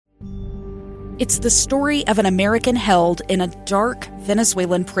It's the story of an American held in a dark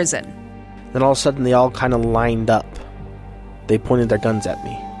Venezuelan prison. Then all of a sudden they all kind of lined up. They pointed their guns at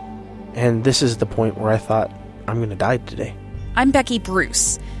me. And this is the point where I thought, I'm going to die today. I'm Becky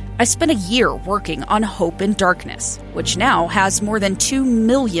Bruce. I spent a year working on Hope in Darkness, which now has more than 2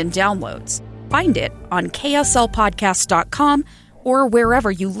 million downloads. Find it on kslpodcast.com or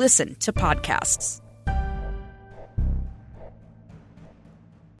wherever you listen to podcasts.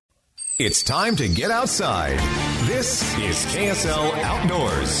 It's time to get outside. This is KSL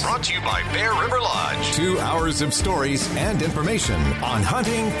Outdoors. Brought to you by Bear River Lodge. 2 hours of stories and information on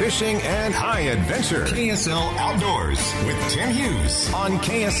hunting, fishing, and high adventure. KSL Outdoors with Tim Hughes on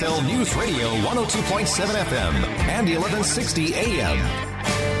KSL News Radio 102.7 FM and 1160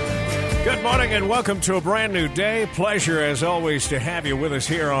 AM. Good morning and welcome to a brand new day. Pleasure, as always, to have you with us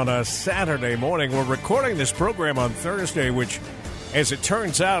here on a Saturday morning. We're recording this program on Thursday, which, as it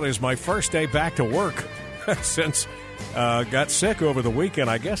turns out, is my first day back to work since got sick over the weekend.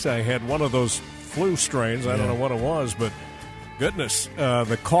 I guess I had one of those flu strains. I don't know what it was, but goodness,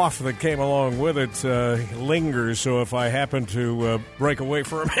 the cough that came along with it lingers. So if I happen to break away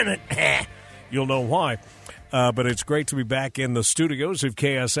for a minute, you'll know why. But it's great to be back in the studios of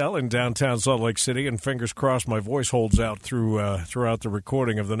KSL in downtown Salt Lake City, and fingers crossed my voice holds out throughout the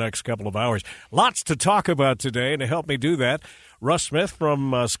recording of the next couple of hours. Lots to talk about today, and to help me do that, Russ Smith from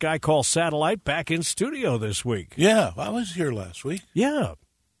Skycall Satellite back in studio this week. Yeah, I was here last week. Yeah.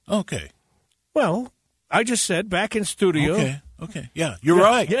 Okay. Well, I just said back in studio. Okay. Yeah, you're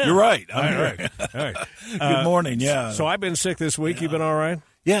right. Yeah. You're right. All right. Good morning, yeah. So I've been sick this week. Yeah. You been all right?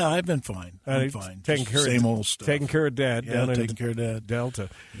 Yeah, I've been fine. I'm fine. Same old stuff. Taking care of Dad. Yeah, taking care of Dad. Delta.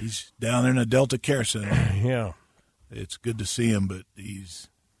 He's down there in a Delta Care Center. Yeah. It's good to see him, but he's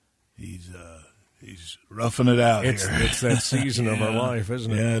roughing it out here. It's that season of our life,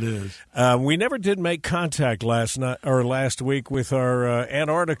 isn't it? Yeah, it is. We never did make contact last week with our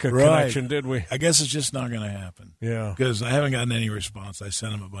Antarctica connection, did we? I guess it's just not going to happen. Yeah. Because I haven't gotten any response. I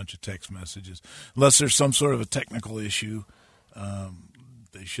sent him a bunch of text messages. Unless there's some sort of a technical issue,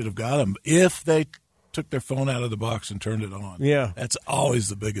 they should have got them. If they took their phone out of the box and turned it on. Yeah. That's always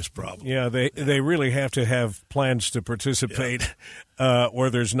the biggest problem. Yeah, they really have to have plans to participate, or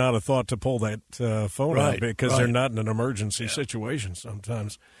there's not a thought to pull that phone out because they're not in an emergency situation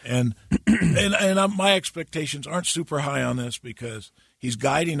sometimes. And my expectations aren't super high on this because he's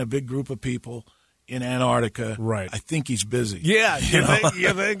guiding a big group of people in Antarctica. Right. I think he's busy. Yeah, you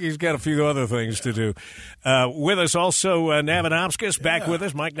think he's got a few other things to do. With us also, Navadomskis, back with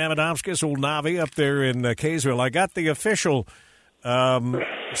us. Mike Navadomskis, old Navi up there in Kaysville. I got the official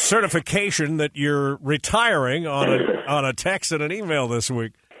certification that you're retiring on a text and an email this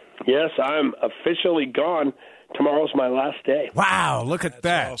week. Yes, I'm officially gone. Tomorrow's my last day. Wow, look at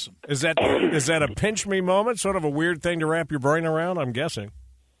that. Awesome. Is that a pinch me moment, sort of a weird thing to wrap your brain around, I'm guessing?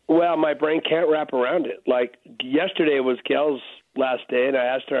 Well, my brain can't wrap around it. Like, yesterday was Kel's last day, and I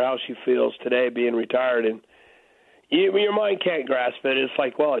asked her how she feels today being retired, and your mind can't grasp it. It's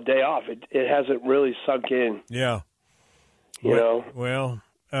like, well, a day off. It hasn't really sunk in. Yeah. You know? Well,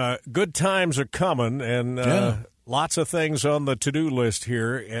 good times are coming, and lots of things on the to-do list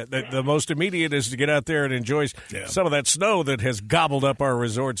here. The most immediate is to get out there and enjoy some of that snow that has gobbled up our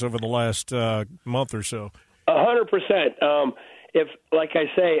resorts over the last month or so. 100%. If, like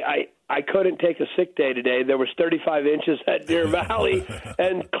I say, I couldn't take a sick day today. There was 35 inches at Deer Valley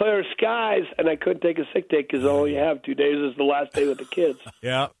and clear skies, and I couldn't take a sick day because all you have 2 days is the last day with the kids.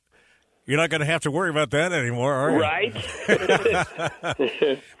 Yeah. You're not going to have to worry about that anymore, are you? Right.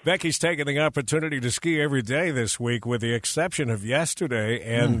 Becky's taking the opportunity to ski every day this week with the exception of yesterday,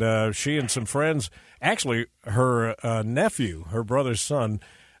 and she and some friends, actually her nephew, her brother's son,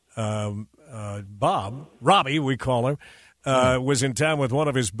 Bob, Robbie we call him, was in town with one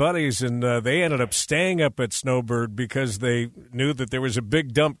of his buddies, and they ended up staying up at Snowbird because they knew that there was a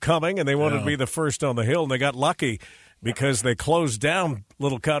big dump coming, and they wanted to be the first on the hill, and they got lucky because they closed down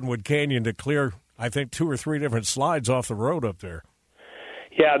Little Cottonwood Canyon to clear, I think, 2 or 3 different slides off the road up there.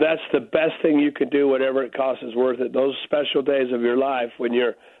 Yeah, that's the best thing you can do, whatever it costs is worth it. Those special days of your life when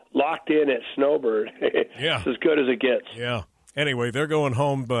you're locked in at Snowbird, it's as good as it gets. Yeah. Anyway, they're going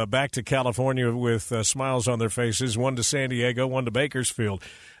home back to California with smiles on their faces, one to San Diego, one to Bakersfield.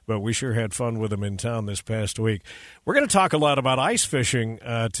 But we sure had fun with them in town this past week. We're going to talk a lot about ice fishing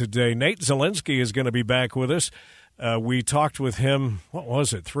today. Nate Zielinski is going to be back with us. We talked with him,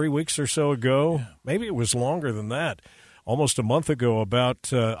 3 weeks or so ago? Yeah. Maybe it was longer than that, almost a month ago,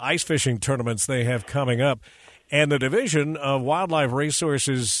 about ice fishing tournaments they have coming up. And the Division of Wildlife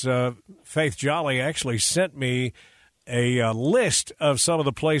Resources, Faith Jolly, actually sent me a list of some of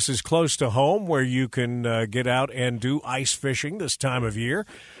the places close to home where you can get out and do ice fishing this time of year.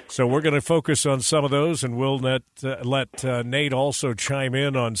 So we're going to focus on some of those, and we'll let Nate also chime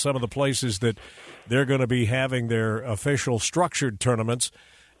in on some of the places that they're going to be having their official structured tournaments.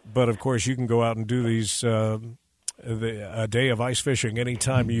 But, of course, you can go out and do these a day of ice fishing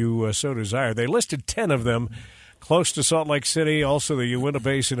anytime you so desire. They listed 10 of them close to Salt Lake City, also the Uinta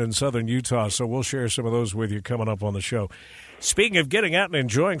Basin in southern Utah. So we'll share some of those with you coming up on the show. Speaking of getting out and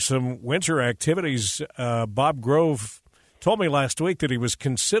enjoying some winter activities, Bob Grove told me last week that he was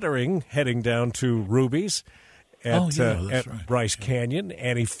considering heading down to Ruby's at Bryce Canyon,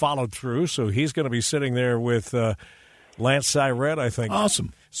 and he followed through. So he's going to be sitting there with Lance Syred, I think.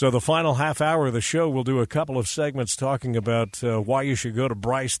 Awesome. So the final half hour of the show, we'll do a couple of segments talking about why you should go to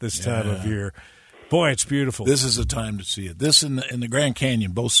Bryce this time of year. Boy, it's beautiful. This is the time to see it. This in the Grand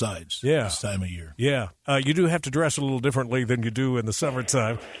Canyon, both sides. Yeah. This time of year. Yeah. You do have to dress a little differently than you do in the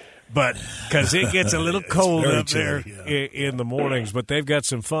summertime, but because it gets a little cold up there in the mornings. But they've got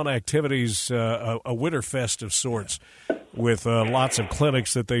some fun activities, a Winterfest of sorts, with lots of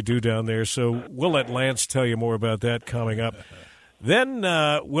clinics that they do down there. So we'll let Lance tell you more about that coming up. Then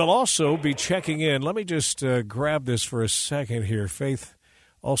we'll also be checking in. Let me just grab this for a second here. Faith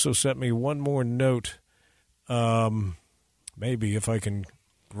also sent me one more note, maybe if I can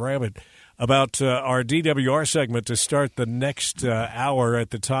grab it, about our DWR segment to start the next hour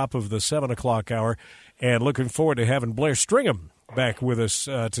at the top of the 7 o'clock hour. And looking forward to having Blair Stringham back with us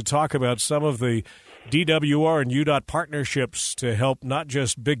to talk about some of the DWR and UDOT partnerships to help not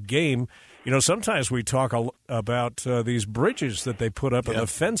just big game. You know, sometimes we talk about these bridges that they put up in the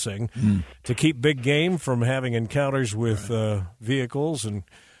fencing to keep big game from having encounters with vehicles and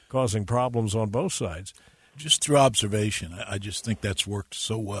causing problems on both sides. Just through observation, I just think that's worked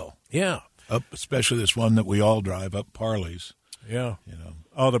so well. Yeah. Especially this one that we all drive up Parley's. Yeah. You know.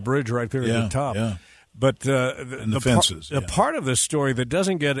 Oh, the bridge right there at the top. Yeah. But the fences. The part of this story that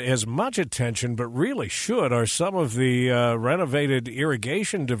doesn't get as much attention, but really should, are some of the renovated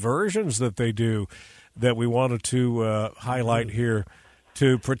irrigation diversions that they do that we wanted to highlight here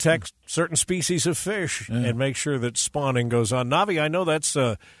to protect certain species of fish and make sure that spawning goes on. Navi, I know that's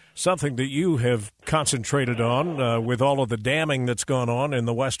something that you have concentrated on with all of the damming that's gone on in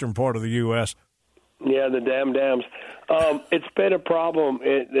the western part of the U.S. Yeah, the dams. It's been a problem.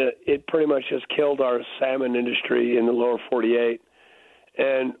 It pretty much has killed our salmon industry in the lower 48.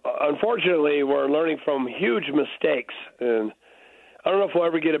 And unfortunately, we're learning from huge mistakes. And I don't know if we'll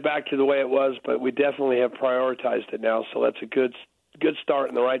ever get it back to the way it was, but we definitely have prioritized it now. So that's a good start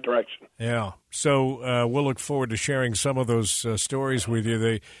in the right direction. Yeah. So we'll look forward to sharing some of those stories with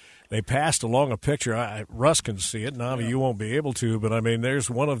you. They passed along a picture. Russ can see it. Navi, you won't be able to, but I mean, there's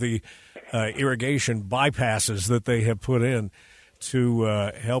one of the irrigation bypasses that they have put in to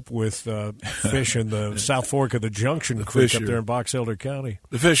help with fish in the South Fork of the Junction Creek up there in Box Elder County.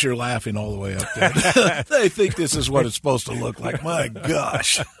 The fish are laughing all the way up there. They think this is what it's supposed to look like. My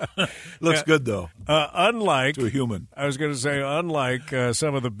gosh. Looks good, though. Unlike, to a human. I was going to say, unlike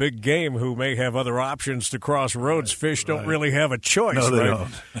some of the big game who may have other options to cross roads, fish don't really have a choice. No, they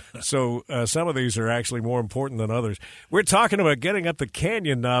don't. So some of these are actually more important than others. We're talking about getting up the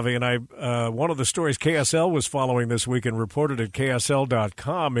canyon, Navi, and one of the stories KSL was following this week and reported at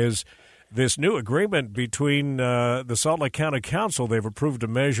KSL.com is this new agreement between the Salt Lake County Council. They've approved a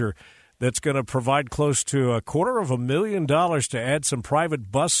measure that's going to provide close to $250,000 to add some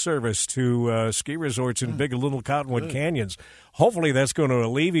private bus service to ski resorts in Big and Little Cottonwood Canyons. Hopefully that's going to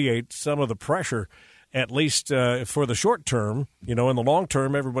alleviate some of the pressure, at least for the short term. You know, in the long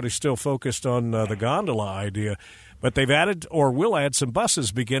term, everybody's still focused on the gondola idea. But they've added or will add some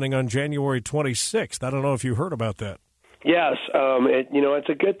buses beginning on January 26th. I don't know if you heard about that. Yes, it's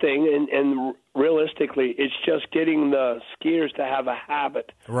a good thing, and realistically, it's just getting the skiers to have a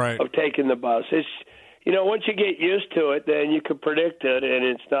habit of taking the bus. It's, once you get used to it, then you can predict it, and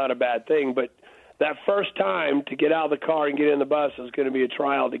it's not a bad thing. But that first time to get out of the car and get in the bus is going to be a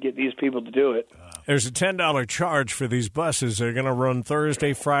trial to get these people to do it. There's a $10 charge for these buses. They're going to run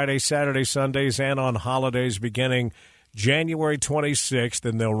Thursday, Friday, Saturday, Sundays, and on holidays beginning January 26th,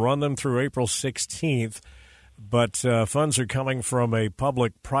 and they'll run them through April 16th. But funds are coming from a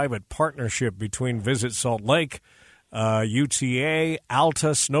public-private partnership between Visit Salt Lake, UTA,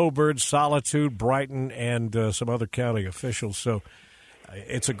 Alta, Snowbird, Solitude, Brighton, and some other county officials. So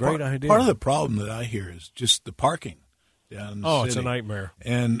it's a great idea. Part of the problem that I hear is just the parking down in the city. It's a nightmare.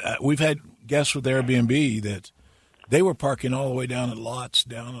 And we've had guests with Airbnb that they were parking all the way down at lots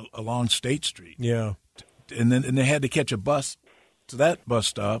down along State Street. Yeah. And they had to catch a bus to that bus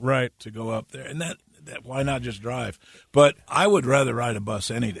stop to go up there. And why not just drive? But I would rather ride a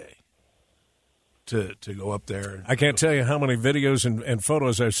bus any day to go up there. I can't tell you how many videos and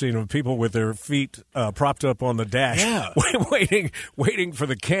photos I've seen of people with their feet propped up on the dash, waiting for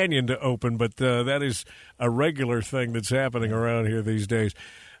the canyon to open. But that is a regular thing that's happening around here these days.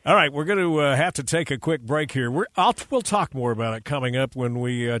 All right, we're going to have to take a quick break here. We'll talk more about it coming up when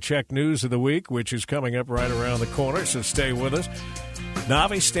we check News of the Week, which is coming up right around the corner, so stay with us.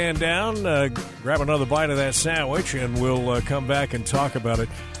 Navi, stand down, grab another bite of that sandwich, and we'll come back and talk about it.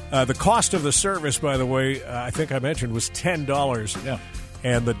 The cost of the service, by the way, I think I mentioned, was $10. Yeah.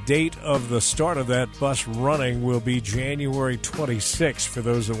 And the date of the start of that bus running will be January 26th for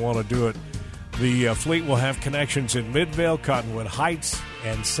those that want to do it. The fleet will have connections in Midvale, Cottonwood Heights,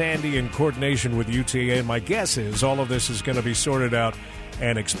 and Sandy in coordination with UTA. And my guess is all of this is going to be sorted out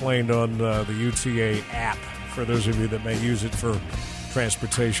and explained on the UTA app for those of you that may use it for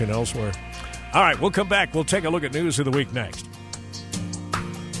transportation elsewhere. All right, we'll come back. We'll take a look at News of the Week next.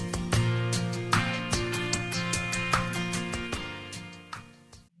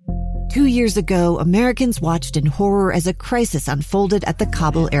 Two years ago, Americans watched in horror as a crisis unfolded at the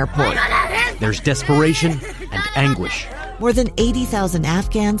Kabul airport. There's desperation and anguish. More than 80,000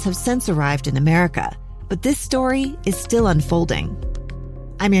 Afghans have since arrived in America, but this story is still unfolding.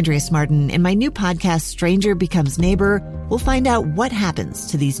 I'm Andrea Smartin. In my new podcast, Stranger Becomes Neighbor, we'll find out what happens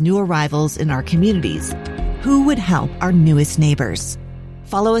to these new arrivals in our communities. Who would help our newest neighbors?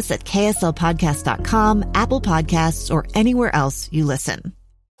 Follow us at kslpodcast.com, Apple Podcasts, or anywhere else you listen.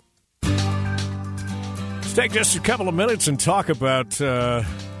 Let's take just a couple of minutes and talk about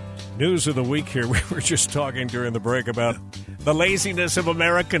News of the Week here. We were just talking during the break about the laziness of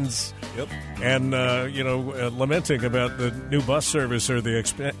Americans. Yep. And, lamenting about the new bus service or the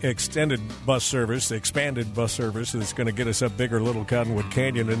extended bus service, the expanded bus service that's going to get us up bigger Little Cottonwood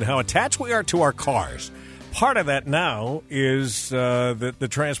Canyon, and how attached we are to our cars. Part of that now is that the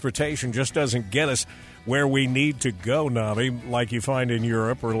transportation just doesn't get us where we need to go, Navi, like you find in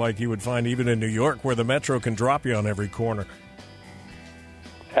Europe or like you would find even in New York, where the metro can drop you on every corner.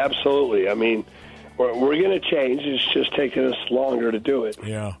 Absolutely. I mean, we're going to change. It's just taking us longer to do it.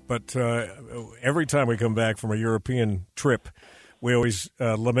 Yeah, but every time we come back from a European trip, we always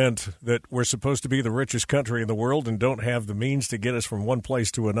lament that we're supposed to be the richest country in the world and don't have the means to get us from one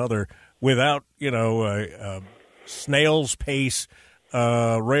place to another without, snail's pace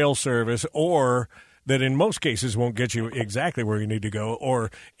rail service, or that in most cases won't get you exactly where you need to go,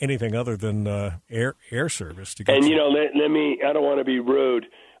 or anything other than air service to get and, you. let me, I don't want to be rude,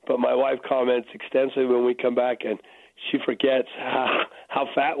 but my wife comments extensively when we come back, and she forgets how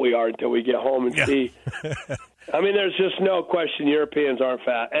fat we are until we get home and see. I mean, there's just no question Europeans aren't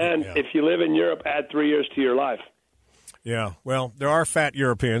fat. And if you live in Europe, add 3 years to your life. Yeah, well, there are fat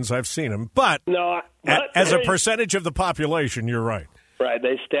Europeans. I've seen them. But as a percentage of the population, you're right. Right,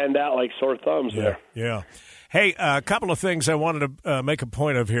 they stand out like sore thumbs there. Yeah. Hey, a couple of things I wanted to make a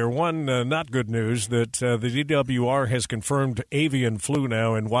point of here. One, not good news, that the DWR has confirmed avian flu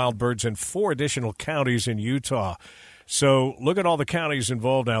now in wild birds in 4 additional counties in Utah. So look at all the counties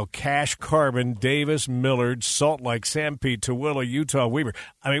involved now: Cache, Carbon, Davis, Millard, Salt Lake, Sanpete, Tooele, Utah, Weber.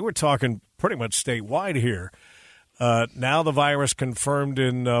 I mean, we're talking pretty much statewide here. Now the virus confirmed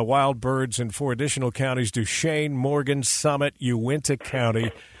in wild birds in 4 additional counties: Duchesne, Morgan, Summit, Uinta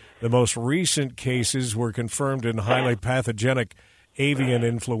County. The most recent cases were confirmed in highly pathogenic avian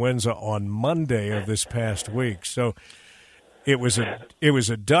influenza on Monday of this past week. So it was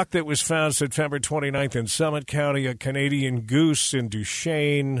a duck that was found September 29th in Summit County, a Canadian goose in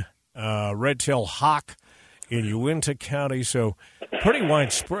Duchesne, red-tailed hawk in Uinta County, so pretty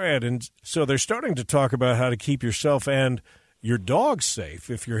widespread. And so they're starting to talk about how to keep yourself and your dog safe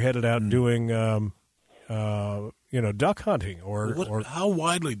if you're headed out doing, duck hunting. Or how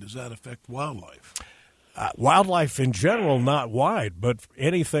widely does that affect wildlife? Wildlife in general, not wide, but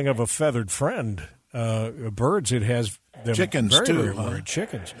anything of a feathered friend. Birds, it has them chickens very, too. Very worried.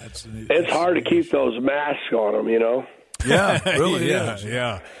 Chickens. It's hard to keep those masks on them, Yeah, it really is.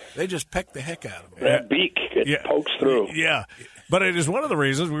 Yeah. They just peck the heck out of them. That beak pokes through. Yeah. But it is one of the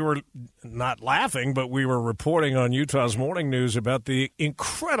reasons we were not laughing, but we were reporting on Utah's Morning News about the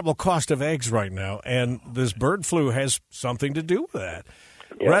incredible cost of eggs right now, and this bird flu has something to do with that.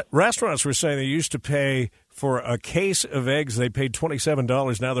 Yeah. Restaurants were saying they used to pay for a case of eggs, they paid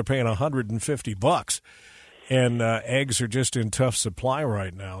 $27. Now they're paying $150. And eggs are just in tough supply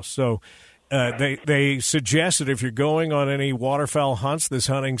right now. So they suggest that if you're going on any waterfowl hunts this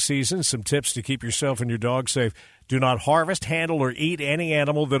hunting season, some tips to keep yourself and your dog safe. Do not harvest, handle, or eat any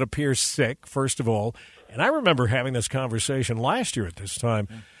animal that appears sick, first of all. And I remember having this conversation last year at this time.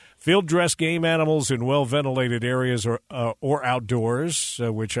 Field-dressed game animals in well-ventilated areas or outdoors,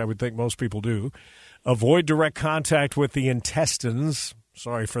 which I would think most people do. Avoid direct contact with the intestines.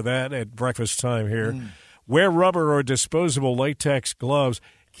 Sorry for that at breakfast time here. Wear rubber or disposable latex gloves.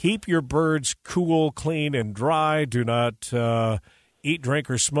 Keep your birds cool, clean, and dry. Do not eat,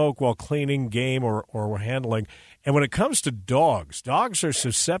 drink, or smoke while cleaning game or handling. And when it comes to dogs are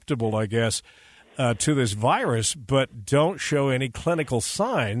susceptible, I guess, to this virus, but don't show any clinical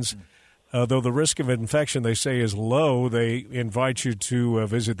signs. Though the risk of infection, they say, is low, they invite you to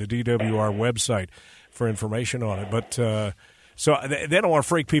visit the DWR website for information on it. But so they don't want to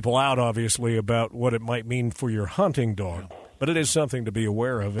freak people out, obviously, about what it might mean for your hunting dog. But it is something to be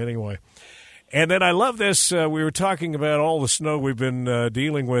aware of anyway. And then I love this. We were talking about all the snow we've been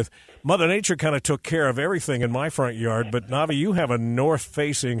dealing with. Mother Nature kind of took care of everything in my front yard. But, Navi, you have a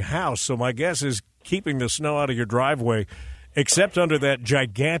north-facing house, so my guess is keeping the snow out of your driveway, except under that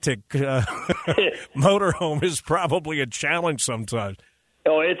gigantic motorhome, is probably a challenge sometimes.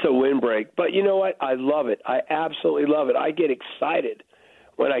 Oh, it's a windbreak. But you know what? I love it. I absolutely love it. I get excited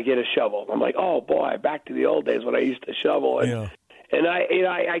when I get a shovel. I'm like, oh, boy, back to the old days when I used to shovel. And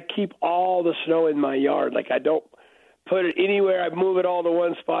I keep all the snow in my yard. Like, I don't put it anywhere. I move it all to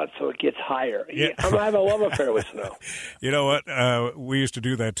one spot so it gets higher. Yeah. I have a love affair with snow. You know what? We used to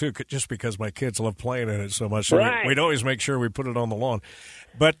do that, too, just because my kids love playing in it so much. So right. We'd always make sure we put it on the lawn.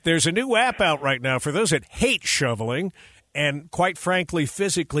 But there's a new app out right now for those that hate shoveling and, quite frankly,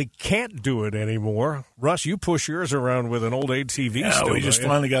 physically can't do it anymore. Russ, you push yours around with an old ATV. Yeah, we just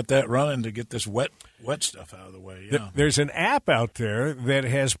finally got that running to get this wet stuff out of the way. Yeah. There's an app out there that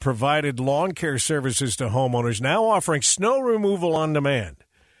has provided lawn care services to homeowners, now offering snow removal on demand.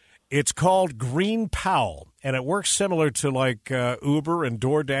 It's called Green Powell, and it works similar to like Uber and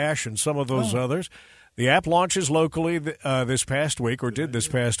DoorDash and some of those others. The app launches locally this past week, or did this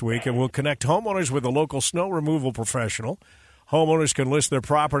past week, and will connect homeowners with a local snow removal professional. Homeowners can list their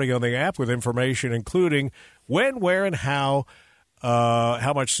property on the app with information including when, where, and how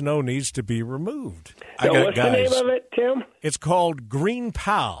much snow needs to be removed. So what's the name of it, Tim? It's called Green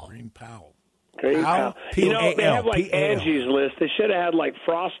Powell. Green Powell. Green Powell. P-A-L. You know, they have like Angie's List. They should have had like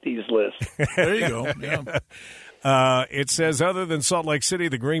Frosty's List. There you go. Yeah. It says, other than Salt Lake City,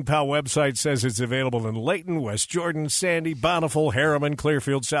 the Green Powell website says it's available in Layton, West Jordan, Sandy, Bountiful, Harriman,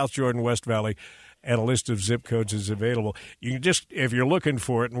 Clearfield, South Jordan, West Valley, and a list of zip codes is available. You can just, if you're looking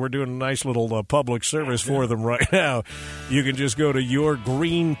for it, and we're doing a nice little public service for them right now, you can just go to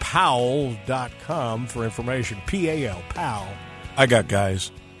yourgreenpowell.com for information. P-A-L, Powell. I got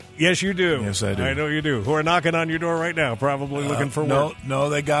guys. Yes, you do. Yes, I do. I know you do. Who are knocking on your door right now, probably looking for work. No,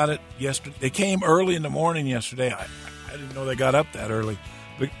 they got it yesterday. They came early in the morning yesterday. I didn't know they got up that early.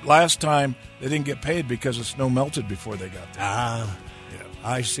 But last time, they didn't get paid because the snow melted before they got there. Yeah.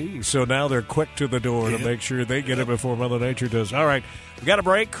 I see. So now they're quick to the door to make sure they get it before Mother Nature does. All right, we got a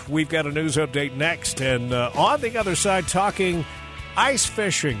break. We've got a news update next. And on the other side, talking ice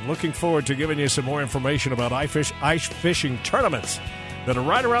fishing. Looking forward to giving you some more information about ice fishing tournaments that are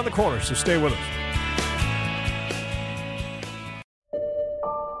right around the corner, so stay with us.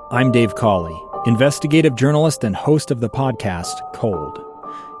 I'm Dave Cawley, investigative journalist and host of the podcast Cold.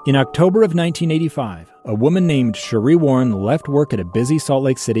 In October of 1985, a woman named Cherie Warren left work at a busy Salt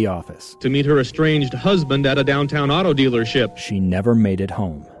Lake City office to meet her estranged husband at a downtown auto dealership. She never made it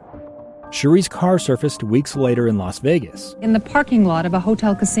home. Cherie's car surfaced weeks later in Las Vegas. In the parking lot of a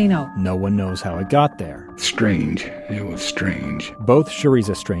hotel casino. No one knows how it got there. Strange. It was strange. Both Cherie's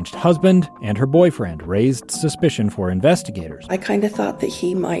estranged husband and her boyfriend raised suspicion for investigators. I kind of thought that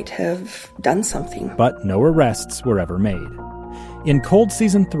he might have done something. But no arrests were ever made. In Cold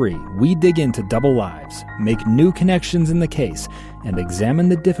Season 3, we dig into double lives, make new connections in the case, and examine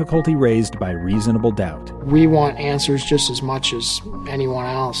the difficulty raised by reasonable doubt. We want answers just as much as anyone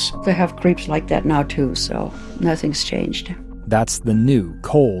else. They have creeps like that now, too, so nothing's changed. That's the new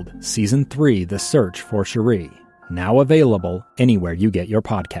Cold Season 3, The Search for Cherie. Now available anywhere you get your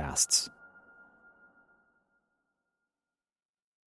podcasts.